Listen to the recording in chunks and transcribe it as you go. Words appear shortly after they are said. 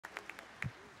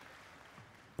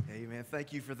Amen.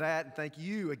 Thank you for that. And thank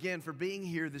you again for being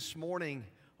here this morning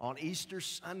on Easter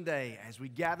Sunday as we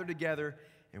gather together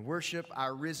and worship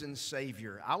our risen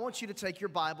Savior. I want you to take your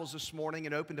Bibles this morning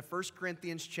and open to 1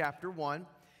 Corinthians chapter 1.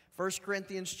 1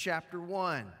 Corinthians chapter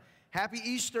 1. Happy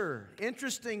Easter.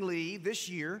 Interestingly, this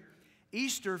year,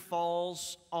 Easter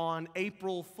falls on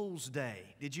April Fool's Day.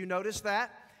 Did you notice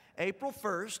that? April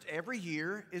 1st every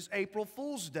year is April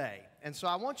Fool's Day. And so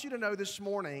I want you to know this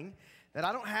morning that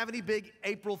I don't have any big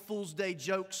April Fool's Day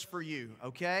jokes for you,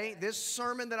 okay? This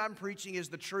sermon that I'm preaching is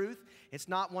the truth. It's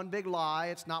not one big lie.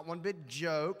 It's not one big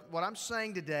joke. What I'm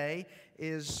saying today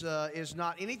is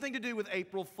not anything to do with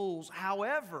April Fools.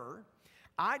 However,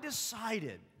 I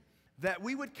decided that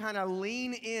we would kind of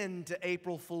lean into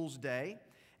April Fool's Day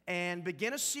and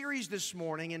begin a series this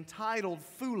morning entitled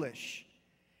Foolish.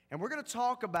 And we're going to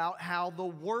talk about how the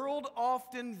world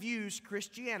often views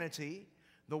Christianity,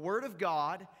 the Word of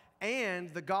God,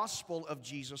 and the gospel of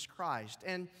Jesus Christ.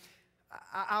 And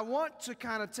I want to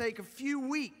kind of take a few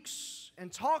weeks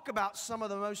and talk about some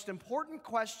of the most important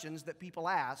questions that people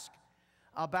ask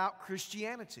about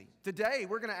Christianity. Today,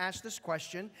 we're going to ask this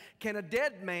question: can a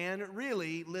dead man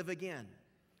really live again?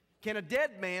 Can a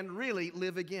dead man really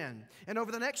live again? And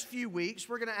over the next few weeks,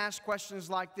 we're going to ask questions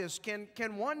like this.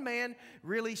 Can one man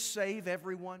really save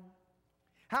everyone?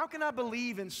 How can I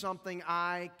believe in something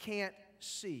I can't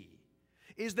see?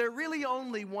 Is there really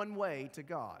only one way to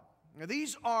God? Now,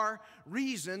 these are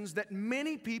reasons that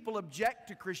many people object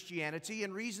to Christianity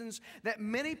and reasons that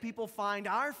many people find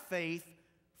our faith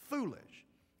foolish.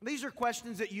 These are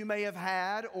questions that you may have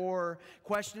had, or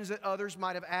questions that others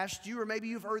might have asked you, or maybe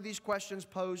you've heard these questions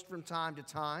posed from time to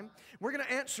time. We're going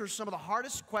to answer some of the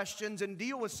hardest questions and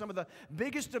deal with some of the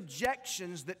biggest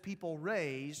objections that people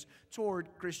raise toward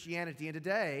Christianity. And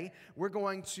today, we're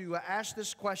going to ask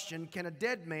this question: can a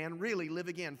dead man really live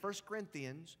again? 1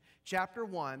 Corinthians chapter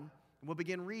 1, and we'll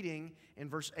begin reading in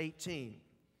verse 18.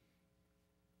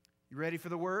 You ready for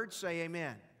the word? Say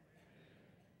amen.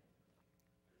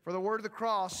 For the word of the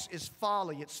cross is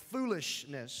folly, it's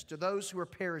foolishness to those who are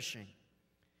perishing.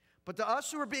 But to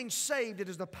us who are being saved, it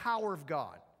is the power of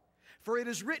God. For it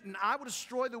is written, I will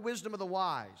destroy the wisdom of the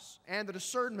wise, and the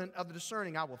discernment of the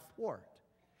discerning I will thwart.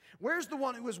 Where's the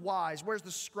one who is wise? Where's the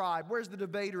scribe? Where's the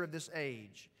debater of this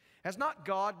age? Has not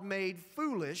God made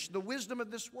foolish the wisdom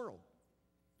of this world?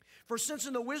 For since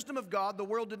in the wisdom of God, the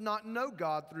world did not know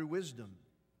God through wisdom,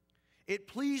 it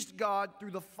pleased God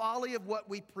through the folly of what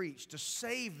we preach to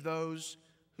save those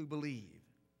who believe.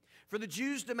 For the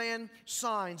Jews demand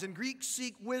signs and Greeks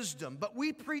seek wisdom, but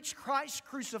we preach Christ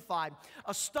crucified,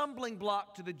 a stumbling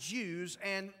block to the Jews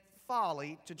and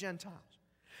folly to Gentiles.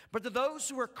 But to those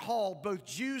who are called, both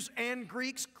Jews and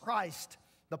Greeks, Christ,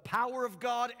 the power of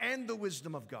God and the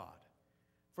wisdom of God.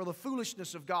 For the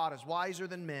foolishness of God is wiser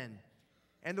than men,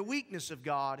 and the weakness of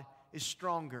God is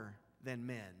stronger than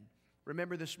men.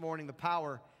 Remember this morning, the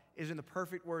power is in the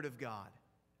perfect Word of God.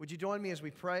 Would you join me as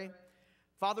we pray?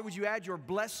 Father, would you add your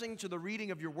blessing to the reading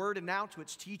of your Word and now to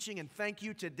its teaching? And thank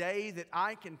you today that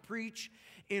I can preach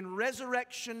in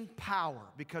resurrection power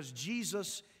because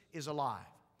Jesus is alive.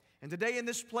 And today in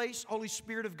this place, Holy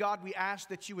Spirit of God, we ask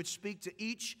that you would speak to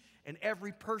each and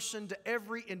every person, to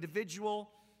every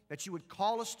individual, that you would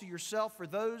call us to yourself for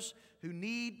those who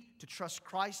need to trust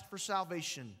Christ for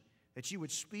salvation, that you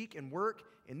would speak and work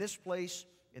in this place,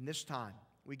 in this time.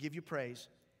 We give you praise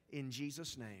in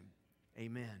Jesus' name.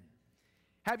 Amen.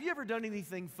 Have you ever done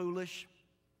anything foolish?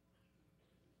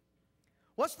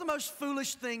 What's the most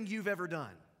foolish thing you've ever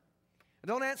done?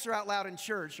 Don't answer out loud in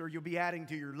church or you'll be adding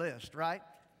to your list, right?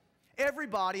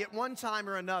 Everybody at one time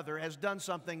or another has done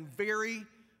something very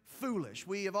foolish.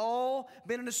 We have all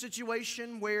been in a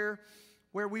situation where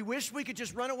we wish we could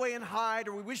just run away and hide,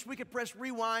 or we wish we could press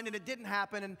rewind and it didn't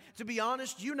happen. And to be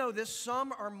honest, you know this,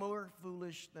 some are more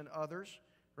foolish than others,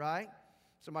 right?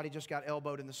 Somebody just got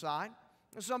elbowed in the side.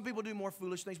 And some people do more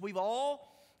foolish things. We've all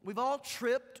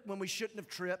tripped when we shouldn't have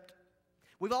tripped.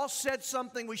 We've all said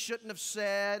something we shouldn't have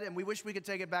said, and we wish we could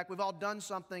take it back. We've all done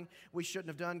something we shouldn't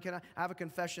have done. Can I have a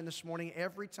confession this morning?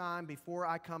 Every time before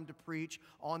I come to preach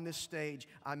on this stage,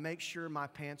 I make sure my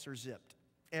pants are zipped.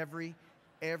 Every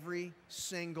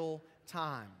single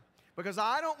time. Because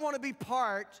I don't want to be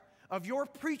part of your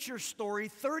preacher story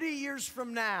 30 years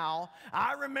from now.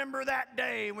 I remember that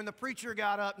day when the preacher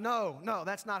got up. No,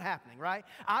 that's not happening, right?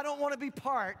 I don't want to be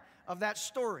part of that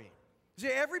story. See,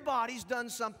 everybody's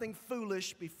done something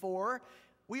foolish before.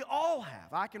 We all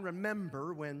have. I can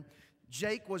remember when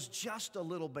Jake was just a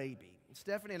little baby.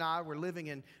 Stephanie and I were living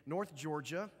in North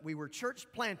Georgia. We were church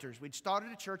planters. We'd started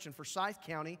a church in Forsyth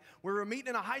County. We were meeting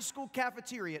in a high school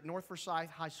cafeteria at North Forsyth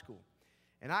High School.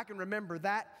 And I can remember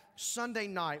that Sunday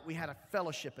night, we had a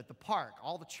fellowship at the park.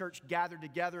 All the church gathered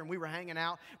together, and we were hanging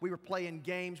out. We were playing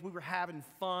games. We were having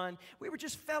fun. We were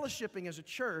just fellowshipping as a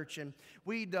church, and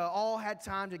we'd all had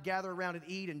time to gather around and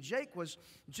eat. And Jake was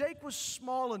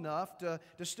small enough to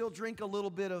still drink a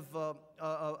little bit of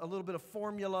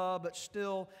formula, but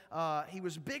still he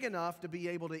was big enough to be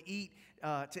able to eat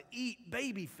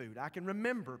baby food. I can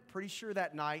remember, pretty sure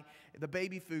that night, the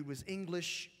baby food was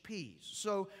English peas.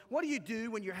 So what do you do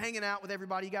when you're hanging out with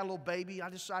everybody? You got a little baby. I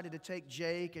decided to take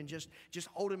Jake and just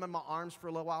hold him in my arms for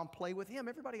a little while and play with him.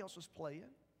 Everybody else was playing.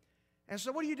 And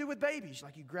so what do you do with babies?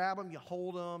 Like you grab them, you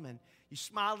hold them, and you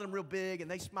smile at them real big, and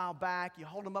they smile back. You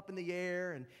hold them up in the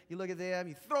air, and you look at them.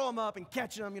 You throw them up and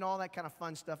catch them, all that kind of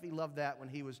fun stuff. He loved that when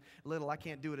he was little. I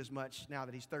can't do it as much now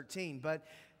that he's 13, but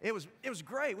it was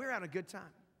great. We were having a good time.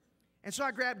 And so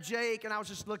I grabbed Jake, and I was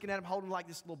just looking at him, holding him like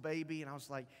this little baby, and I was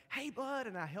like, hey, bud,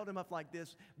 and I held him up like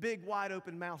this, big,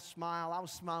 wide-open mouth smile. I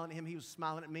was smiling at him. He was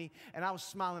smiling at me, and I was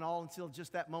smiling all until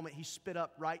just that moment he spit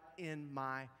up right in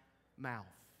my mouth.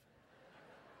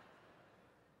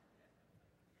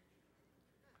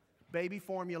 Baby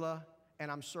formula, and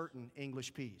I'm certain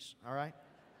English peas, all right?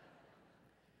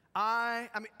 I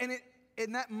mean, and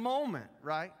in that moment,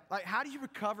 right? Like, how do you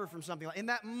recover from something like in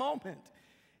that moment?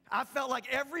 I felt like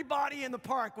everybody in the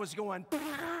park was going,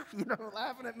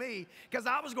 laughing at me because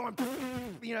I was going,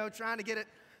 trying to get it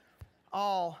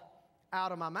all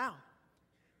out of my mouth.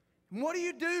 And what do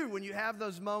you do when you have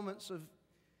those moments of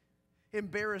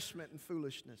embarrassment and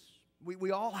foolishness?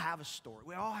 We all have a story.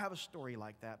 We all have a story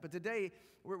like that. But today,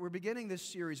 we're beginning this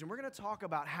series, and we're going to talk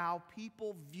about how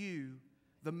people view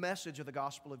the message of the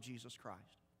gospel of Jesus Christ.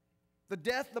 The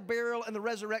death, the burial, and the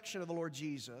resurrection of the Lord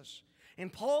Jesus.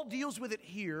 And Paul deals with it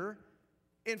here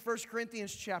in 1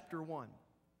 Corinthians chapter 1.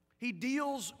 He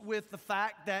deals with the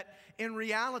fact that in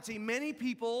reality, many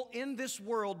people in this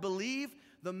world believe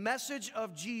the message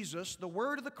of Jesus, the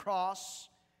word of the cross,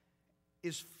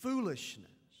 is foolishness.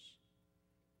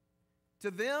 To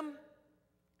them,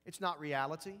 it's not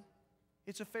reality.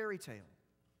 It's a fairy tale.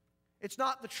 It's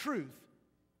not the truth.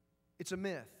 It's a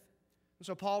myth. And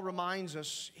so Paul reminds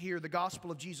us here the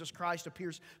gospel of Jesus Christ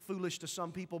appears foolish to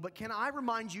some people. But can I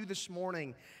remind you this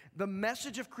morning, the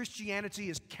message of Christianity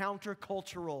is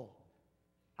countercultural.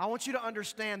 I want you to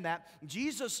understand that.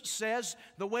 Jesus says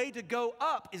the way to go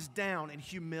up is down in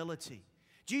humility.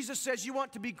 Jesus says you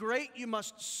want to be great, you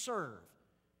must serve.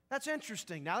 That's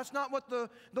interesting. Now, that's not what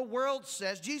the world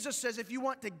says. Jesus says if you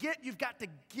want to get, you've got to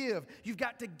give. You've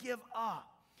got to give up.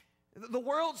 The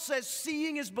world says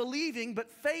seeing is believing,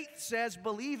 but faith says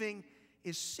believing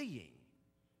is seeing.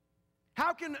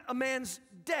 How can a man's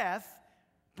death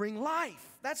bring life?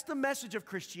 That's the message of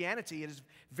Christianity. It is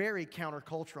very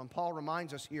countercultural. And Paul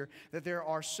reminds us here that there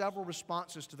are several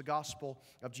responses to the gospel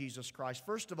of Jesus Christ.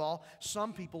 First of all,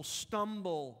 some people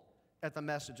stumble at the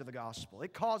message of the gospel.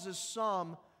 It causes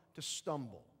some to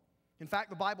stumble. In fact,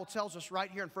 the Bible tells us right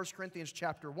here in 1 Corinthians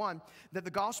chapter 1 that the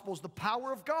gospel is the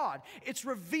power of God. It's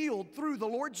revealed through the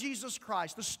Lord Jesus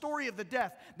Christ, the story of the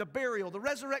death, the burial, the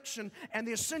resurrection, and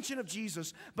the ascension of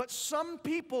Jesus. But some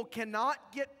people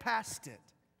cannot get past it.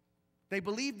 They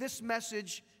believe this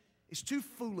message is too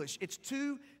foolish. It's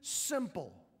too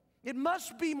simple. It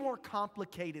must be more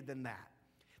complicated than that.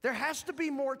 There has to be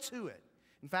more to it.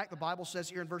 In fact, the Bible says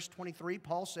here in verse 23,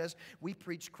 Paul says, we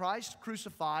preach Christ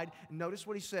crucified. And notice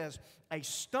what he says, a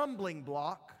stumbling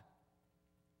block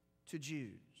to Jews.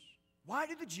 Why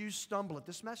did the Jews stumble at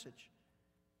this message?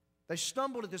 They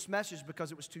stumbled at this message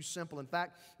because it was too simple. In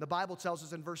fact, the Bible tells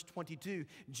us in verse 22,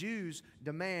 Jews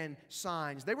demand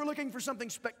signs. They were looking for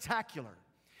something spectacular.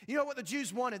 You know what the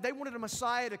Jews wanted? They wanted a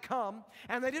Messiah to come,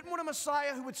 and they didn't want a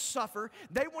Messiah who would suffer.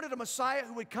 They wanted a Messiah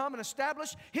who would come and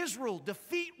establish his rule,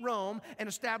 defeat Rome, and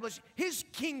establish his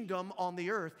kingdom on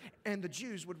the earth, and the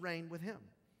Jews would reign with him.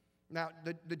 Now,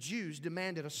 the Jews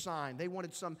demanded a sign. They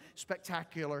wanted some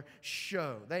spectacular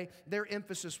show. Their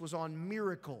emphasis was on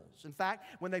miracles. In fact,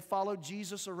 when they followed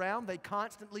Jesus around, they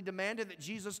constantly demanded that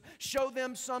Jesus show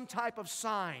them some type of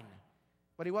sign.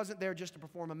 But he wasn't there just to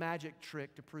perform a magic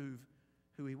trick to prove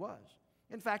who he was.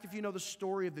 In fact, if you know the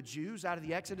story of the Jews out of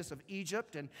the exodus of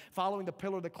Egypt and following the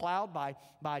pillar of the cloud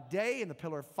by day and the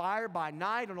pillar of fire by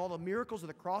night and all the miracles of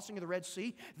the crossing of the Red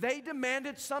Sea, they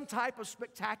demanded some type of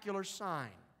spectacular sign.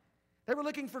 They were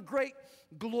looking for great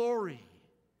glory.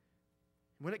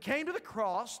 When it came to the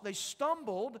cross, they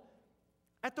stumbled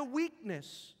at the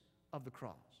weakness of the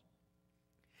cross.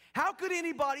 How could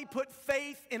anybody put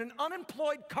faith in an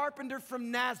unemployed carpenter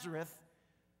from Nazareth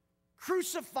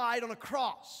crucified on a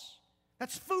cross?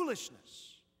 That's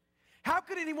foolishness. How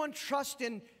could anyone trust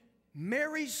in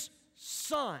Mary's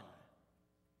son? How could anyone trust in Mary's son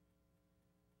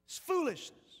It's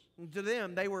foolishness. And to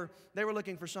them, they were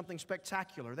looking for something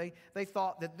spectacular. They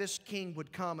thought that this king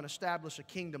would come and establish a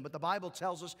kingdom. But the Bible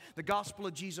tells us the gospel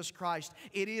of Jesus Christ,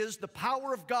 it is the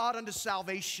power of God unto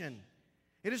salvation.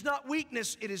 It is not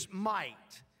weakness, it is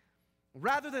might.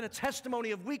 Rather than a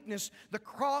testimony of weakness, the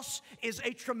cross is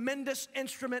a tremendous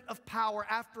instrument of power.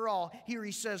 After all, here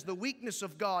he says, the weakness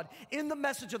of God in the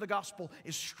message of the gospel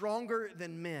is stronger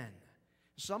than men.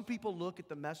 Some people look at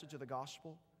the message of the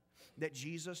gospel, that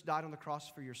Jesus died on the cross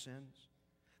for your sins,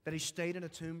 that he stayed in a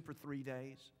tomb for 3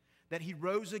 days, that he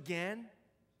rose again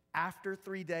after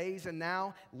 3 days and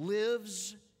now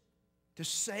lives to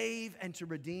save and to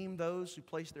redeem those who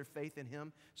place their faith in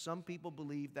him. Some people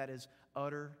believe that is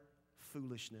utter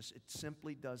foolishness. It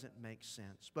simply doesn't make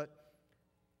sense. But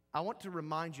I want to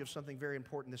remind you of something very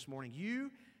important this morning.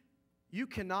 You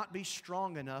cannot be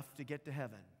strong enough to get to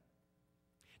heaven.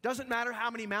 Doesn't matter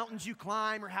how many mountains you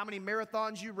climb or how many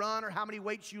marathons you run or how many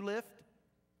weights you lift.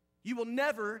 You will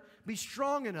never be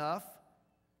strong enough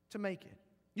to make it.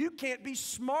 You can't be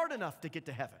smart enough to get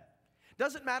to heaven.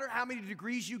 Doesn't matter how many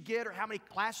degrees you get or how many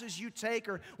classes you take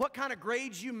or what kind of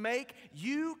grades you make.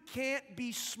 You can't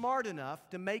be smart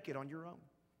enough to make it on your own.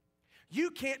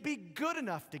 You can't be good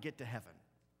enough to get to heaven.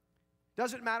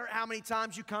 Doesn't matter how many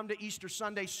times you come to Easter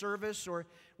Sunday service or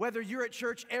whether you're at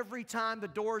church every time the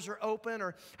doors are open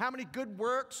or how many good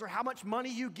works or how much money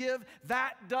you give.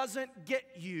 That doesn't get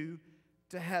you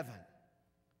to heaven.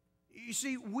 You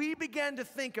see, we began to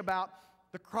think about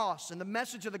the cross and the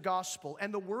message of the gospel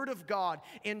and the Word of God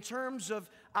in terms of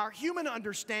our human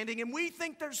understanding, and we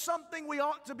think there's something we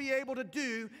ought to be able to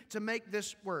do to make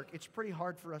this work. It's pretty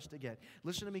hard for us to get.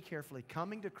 Listen to me carefully.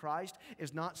 Coming to Christ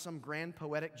is not some grand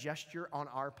poetic gesture on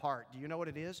our part. Do you know what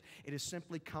it is? It is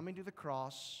simply coming to the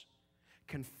cross,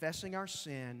 confessing our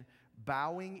sin,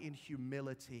 bowing in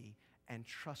humility, and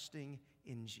trusting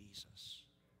in Jesus.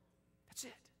 That's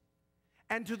it.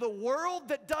 And to the world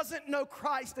that doesn't know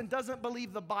Christ and doesn't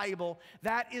believe the Bible,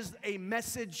 that is a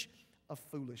message of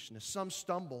foolishness. Some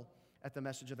stumble at the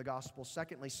message of the gospel.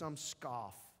 Secondly, some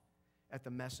scoff at the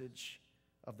message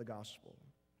of the gospel.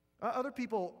 Other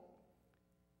people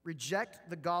reject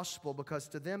the gospel because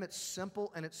to them it's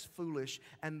simple and it's foolish,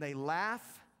 and they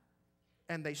laugh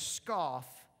and they scoff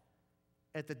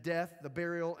at the death, the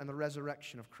burial, and the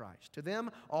resurrection of Christ. To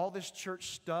them, all this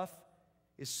church stuff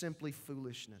is simply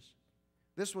foolishness.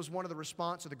 This was one of the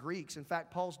response of the Greeks. In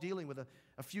fact, Paul's dealing with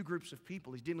a few groups of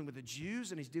people. He's dealing with the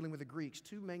Jews and he's dealing with the Greeks,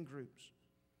 two main groups.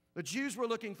 The Jews were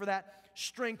looking for that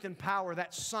strength and power,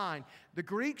 that sign. The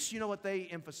Greeks, you know what they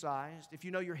emphasized? If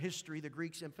you know your history, the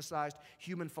Greeks emphasized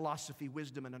human philosophy,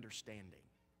 wisdom, and understanding.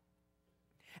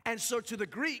 And so to the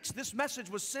Greeks, this message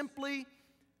was simply,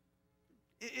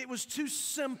 it was too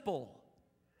simple.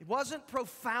 It wasn't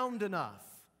profound enough.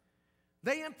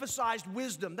 They emphasized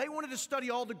wisdom. They wanted to study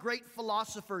all the great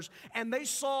philosophers, and they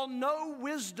saw no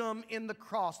wisdom in the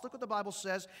cross. Look what the Bible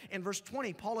says in verse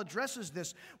 20. Paul addresses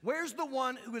this. Where's the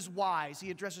one who is wise?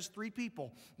 He addresses three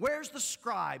people. Where's the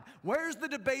scribe? Where's the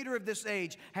debater of this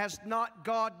age? Has not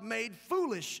God made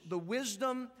foolish the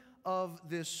wisdom of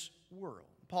this world?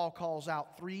 Paul calls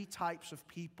out three types of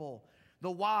people.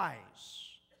 The wise.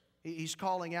 He's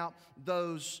calling out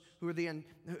those who are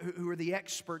the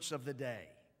experts of the day.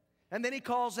 And then he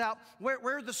calls out, where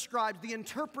are the scribes, the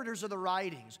interpreters of the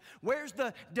writings? Where's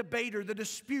the debater, the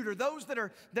disputer, those that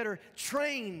are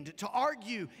trained to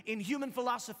argue in human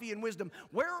philosophy and wisdom?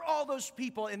 Where are all those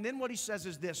people? And then what he says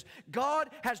is this: God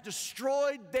has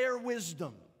destroyed their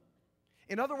wisdom.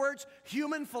 In other words,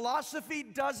 human philosophy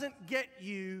doesn't get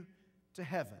you to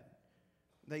heaven.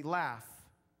 They laugh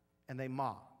and they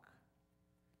mock.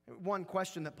 One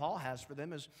question that Paul has for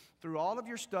them is, through all of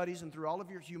your studies and through all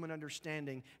of your human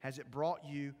understanding, has it brought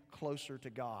you closer to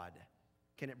God?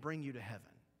 Can it bring you to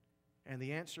heaven? And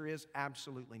the answer is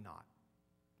absolutely not.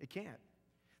 It can't.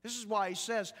 This is why he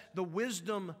says the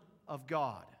wisdom of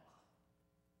God.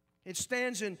 It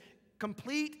stands in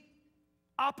complete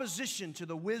opposition to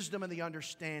the wisdom and the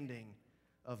understanding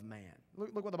of man.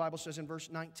 Look what the Bible says in verse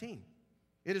 19.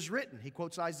 It is written, he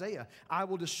quotes Isaiah, I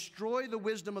will destroy the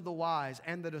wisdom of the wise,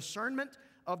 and the discernment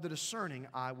of the discerning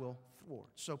I will thwart.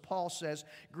 So Paul says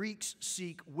Greeks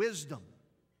seek wisdom,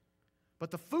 but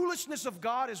the foolishness of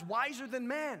God is wiser than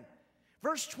man.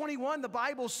 Verse 21, the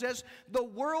Bible says, the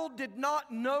world did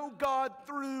not know God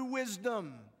through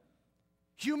wisdom.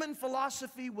 Human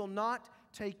philosophy will not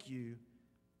take you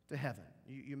to heaven.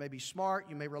 You may be smart,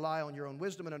 you may rely on your own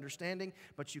wisdom and understanding,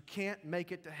 but you can't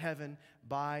make it to heaven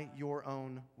by your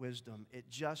own wisdom. It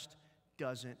just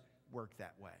doesn't work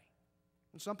that way.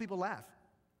 And some people laugh.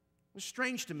 It's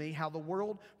strange to me how the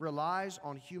world relies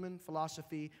on human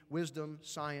philosophy, wisdom,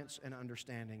 science, and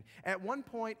understanding. At one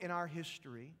point in our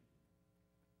history,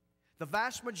 the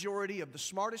vast majority of the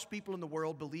smartest people in the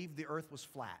world believed the earth was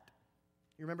flat.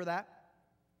 You remember that?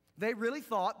 They really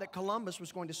thought that Columbus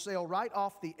was going to sail right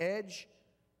off the edge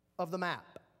of the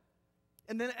map.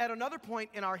 And then at another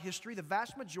point in our history, the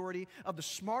vast majority of the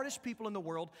smartest people in the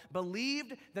world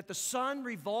believed that the sun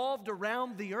revolved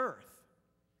around the earth,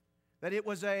 that it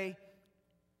was a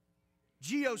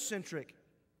geocentric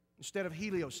instead of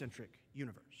heliocentric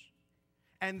universe.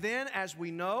 And then, as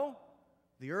we know,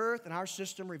 the earth and our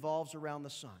system revolves around the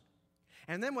sun.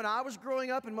 And then when I was growing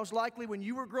up, and most likely when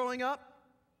you were growing up,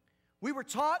 we were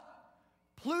taught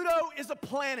Pluto is a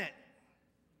planet.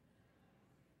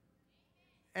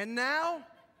 And now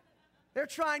they're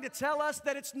trying to tell us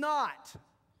that it's not.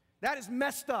 That is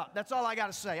messed up. That's all I got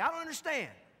to say. I don't understand.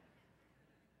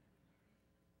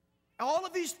 All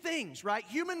of these things, right?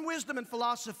 Human wisdom and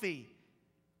philosophy,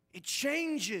 it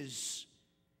changes.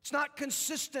 It's not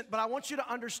consistent, but I want you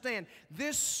to understand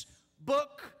this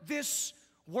book, this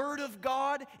Word of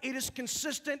God, it is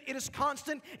consistent, it is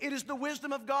constant, it is the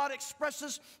wisdom of God,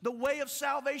 expresses the way of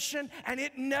salvation, and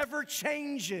it never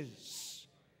changes.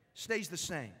 Stays the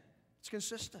same. It's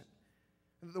consistent.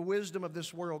 The wisdom of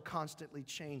this world constantly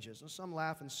changes. And some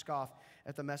laugh and scoff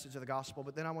at the message of the gospel,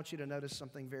 but then I want you to notice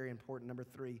something very important. Number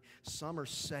 3, some are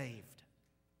saved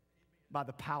by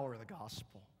the power of the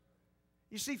gospel.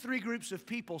 You see 3 groups of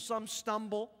people. Some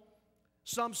stumble,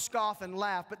 some scoff and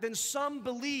laugh, but then some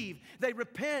believe, they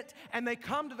repent, and they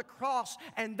come to the cross,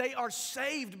 and they are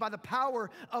saved by the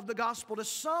power of the gospel. To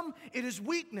some, it is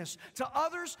weakness. To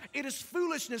others, it is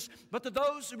foolishness. But to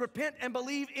those who repent and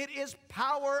believe, it is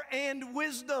power and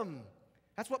wisdom.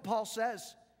 That's what Paul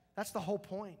says. That's the whole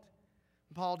point.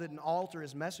 Paul didn't alter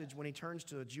his message when he turns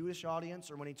to a Jewish audience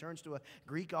or when he turns to a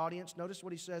Greek audience. Notice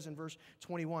what he says in verse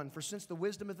 21. For since the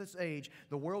wisdom of this age,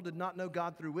 the world did not know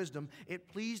God through wisdom, it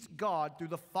pleased God through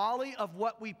the folly of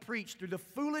what we preach, through the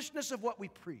foolishness of what we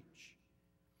preach,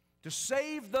 to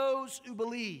save those who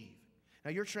believe. Now,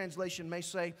 your translation may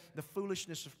say the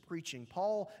foolishness of preaching.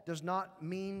 Paul does not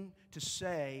mean to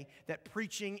say that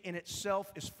preaching in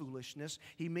itself is foolishness.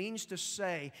 He means to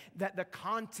say that the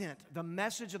content, the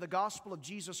message of the gospel of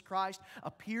Jesus Christ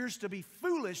appears to be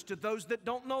foolish to those that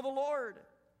don't know the Lord.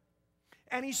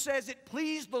 And he says it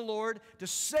pleased the Lord to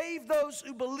save those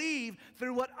who believe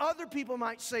through what other people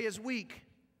might say is weak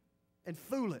and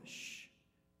foolish.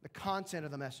 The content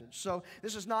of the message. So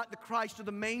this is not the Christ of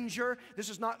the manger. This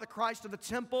is not the Christ of the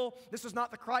temple. This is not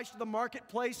the Christ of the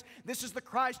marketplace. This is the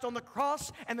Christ on the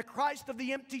cross and the Christ of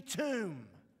the empty tomb.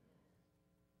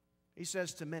 He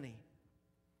says to many,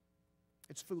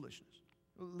 it's foolishness.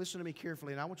 Listen to me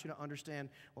carefully, and I want you to understand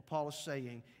what Paul is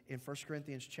saying in 1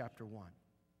 Corinthians chapter 1.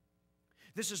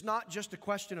 This is not just a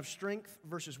question of strength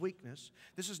versus weakness.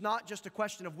 This is not just a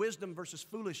question of wisdom versus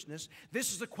foolishness.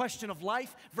 This is a question of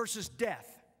life versus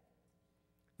death.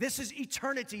 This is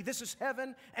eternity. This is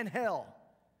heaven and hell.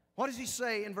 What does he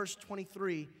say in verse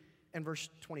 23 and verse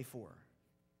 24?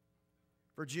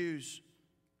 For Jews,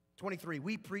 23,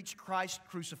 we preach Christ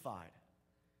crucified,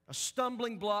 a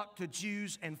stumbling block to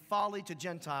Jews and folly to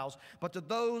Gentiles, but to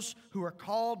those who are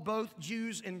called, both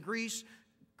Jews and Greeks,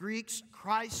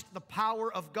 Christ, the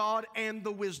power of God and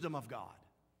the wisdom of God.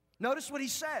 Notice what he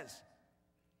says.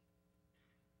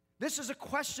 This is a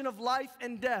question of life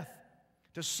and death.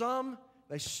 To some,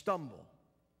 they stumble.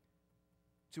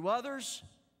 To others,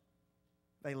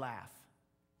 they laugh.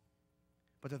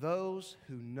 But to those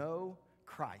who know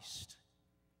Christ,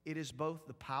 it is both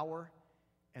the power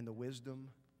and the wisdom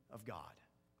of God.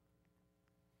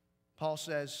 Paul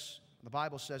says, the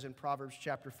Bible says in Proverbs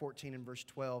chapter 14 and verse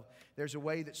 12, there's a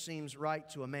way that seems right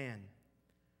to a man,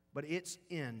 but its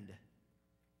end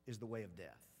is the way of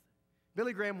death.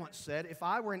 Billy Graham once said, if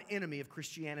I were an enemy of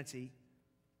Christianity,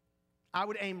 I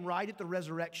would aim right at the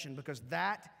resurrection because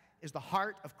that is the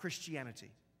heart of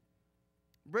Christianity.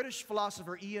 British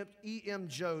philosopher E.M.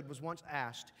 Joad was once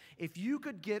asked, if you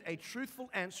could get a truthful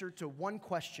answer to one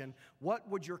question, what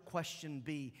would your question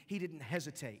be? He didn't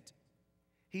hesitate.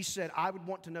 He said, I would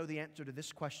want to know the answer to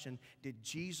this question, did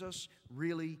Jesus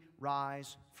really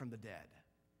rise from the dead?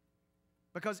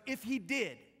 Because if he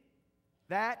did,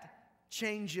 that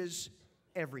changes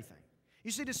everything.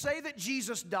 You see, to say that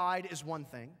Jesus died is one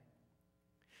thing.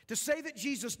 To say that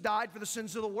Jesus died for the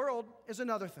sins of the world is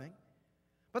another thing.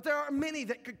 But there are many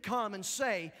that could come and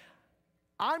say,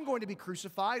 I'm going to be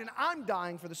crucified and I'm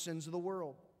dying for the sins of the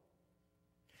world.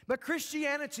 But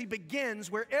Christianity begins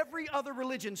where every other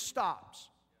religion stops.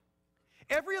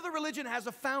 Every other religion has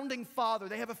a founding father.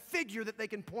 They have a figure that they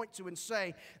can point to and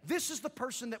say, this is the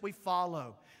person that we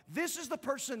follow. This is the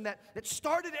person that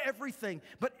started everything.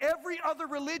 But every other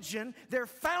religion, their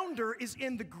founder is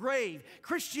in the grave.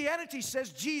 Christianity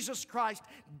says Jesus Christ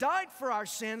died for our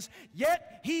sins,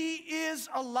 yet He is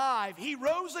alive. He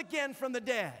rose again from the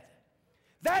dead.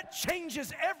 That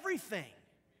changes everything.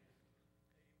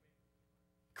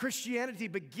 Christianity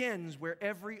begins where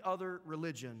every other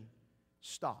religion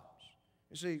stops.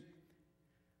 You see,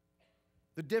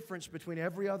 the difference between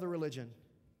every other religion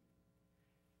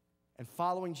and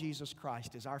following Jesus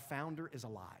Christ is our founder is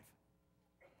alive.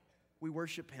 We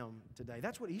worship Him today.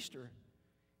 That's what Easter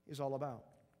is all about.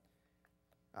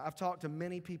 I've talked to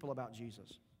many people about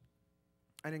Jesus.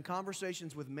 And in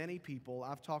conversations with many people,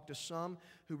 I've talked to some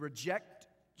who reject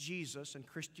Jesus and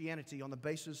Christianity on the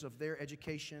basis of their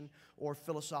education or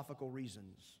philosophical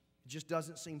reasons. It just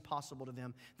doesn't seem possible to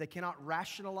them. They cannot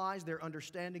rationalize their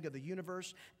understanding of the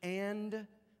universe and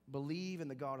believe in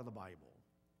the God of the Bible.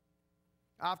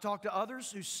 I've talked to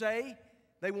others who say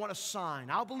they want a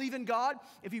sign. I'll believe in God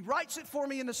if He writes it for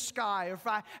me in the sky, or if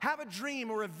I have a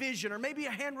dream or a vision, or maybe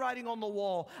a handwriting on the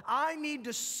wall. I need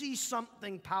to see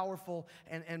something powerful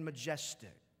and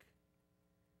majestic.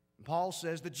 Paul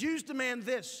says the Jews demand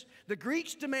this, the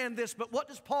Greeks demand this, but what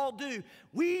does Paul do?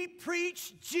 We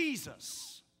preach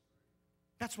Jesus.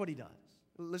 That's what he does.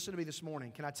 Listen to me this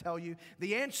morning. Can I tell you?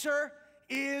 The answer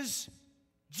is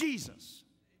Jesus.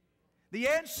 The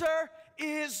answer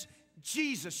is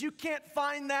Jesus. You can't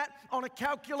find that on a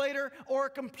calculator or a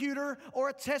computer or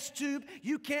a test tube.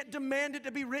 You can't demand it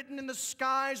to be written in the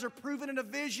skies or proven in a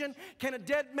vision. Can a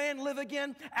dead man live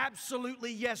again?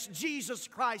 Absolutely yes. Jesus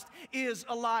Christ is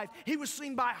alive. He was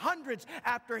seen by hundreds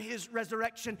after His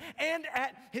resurrection and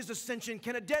at His ascension.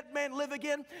 Can a dead man live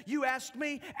again? You asked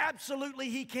me. Absolutely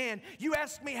He can. You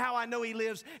asked me how I know He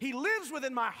lives. He lives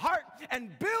within my heart, and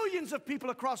billions of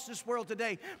people across this world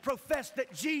today profess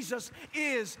that Jesus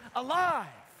is alive.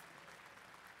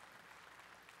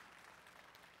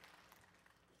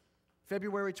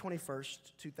 February 21st,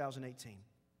 2018,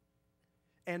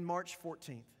 and March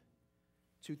 14th,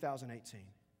 2018.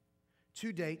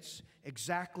 Two dates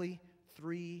exactly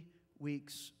 3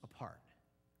 weeks apart.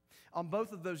 On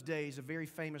both of those days, a very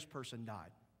famous person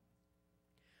died.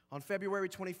 On February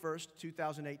 21st,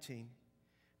 2018,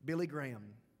 Billy Graham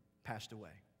passed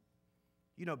away.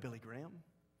 You know Billy Graham,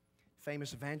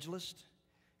 famous evangelist,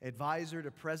 advisor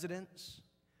to presidents,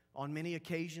 on many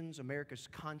occasions, America's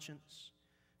conscience,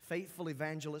 faithful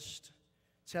evangelist,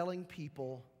 telling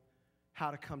people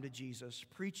how to come to Jesus,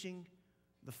 preaching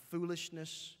the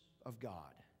foolishness of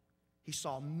God. He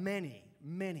saw many,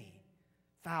 many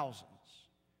thousands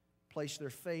place their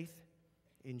faith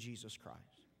in Jesus Christ.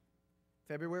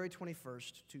 February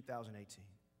 21st, 2018.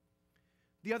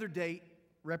 The other date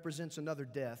represents another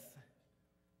death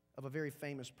of a very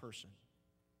famous person.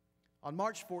 On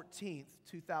March 14th,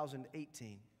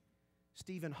 2018,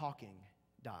 Stephen Hawking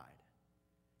died.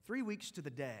 3 weeks to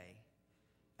the day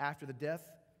after the death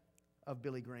of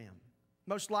Billy Graham.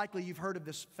 Most likely you've heard of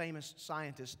this famous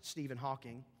scientist, Stephen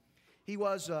Hawking. He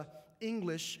was an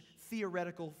English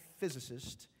theoretical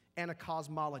physicist and a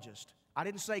cosmologist. I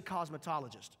didn't say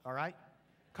cosmetologist, all right?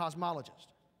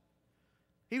 Cosmologist.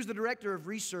 He was the director of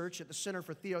research at the Center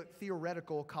for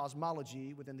Theoretical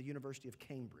Cosmology within the University of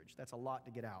Cambridge. That's a lot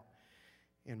to get out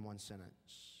in one sentence.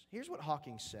 Here's what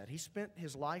Hawking said. He spent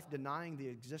his life denying the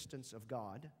existence of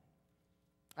God.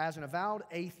 As an avowed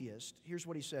atheist, here's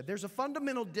what he said. There's a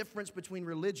fundamental difference between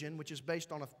religion, which is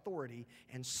based on authority,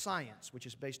 and science, which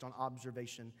is based on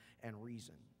observation and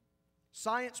reason.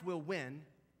 Science will win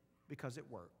because it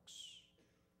works.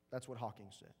 That's what Hawking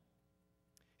said.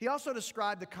 He also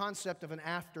described the concept of an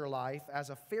afterlife as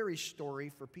a fairy story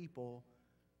for people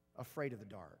afraid of the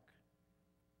dark.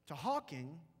 To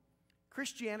Hawking,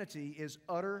 Christianity is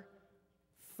utter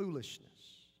foolishness.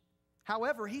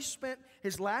 However, he spent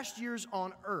his last years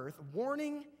on earth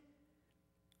warning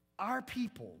our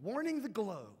people, warning the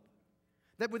globe,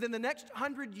 that within the next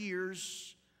 100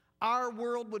 years, our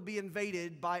world would be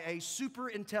invaded by a super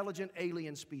intelligent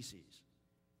alien species.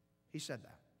 He said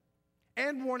that.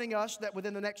 And warning us that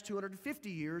within the next 250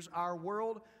 years, our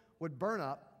world would burn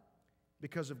up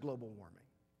because of global warming.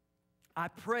 I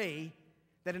pray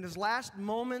that in his last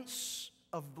moments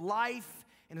of life,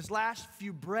 in his last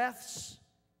few breaths,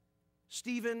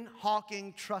 Stephen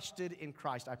Hawking trusted in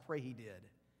Christ. I pray he did.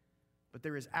 But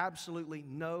there is absolutely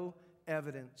no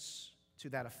evidence to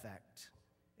that effect.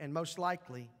 And most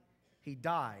likely, he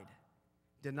died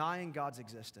denying God's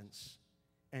existence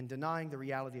and denying the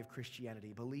reality of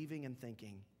Christianity, believing and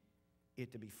thinking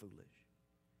it to be foolish.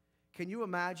 Can you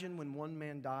imagine when one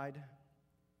man died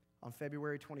on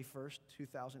February 21st,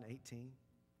 2018,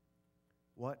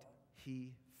 what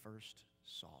he first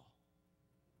saw.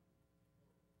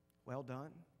 Well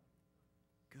done,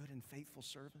 good and faithful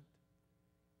servant.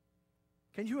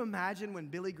 Can you imagine when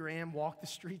Billy Graham walked the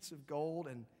streets of gold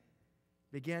and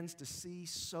begins to see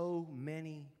so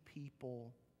many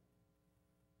people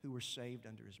who were saved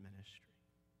under his ministry?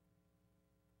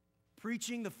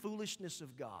 Preaching the foolishness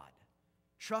of God,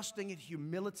 trusting in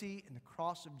humility in the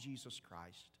cross of Jesus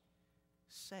Christ,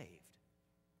 saved.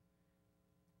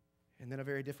 And then a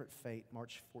very different fate,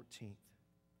 March 14th,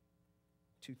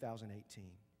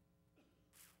 2018.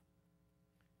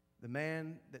 The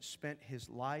man that spent his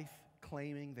life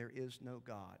claiming there is no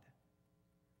God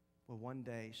will one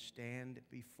day stand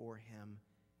before him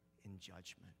in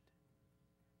judgment.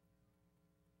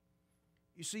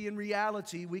 You see, in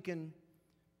reality, we can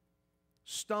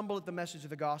stumble at the message of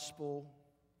the gospel.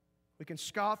 We can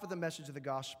scoff at the message of the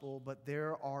gospel, but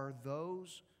there are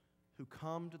those who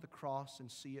come to the cross and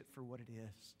see it for what it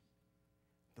is,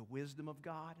 the wisdom of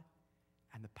God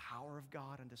and the power of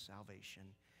God unto salvation,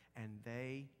 and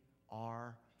they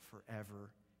are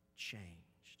forever changed.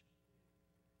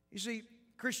 You see,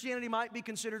 Christianity might be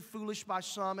considered foolish by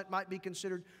some, it might be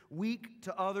considered weak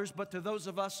to others, but to those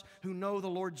of us who know the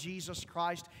Lord Jesus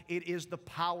Christ, it is the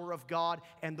power of God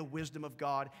and the wisdom of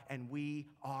God, and we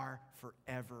are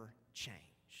forever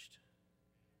changed.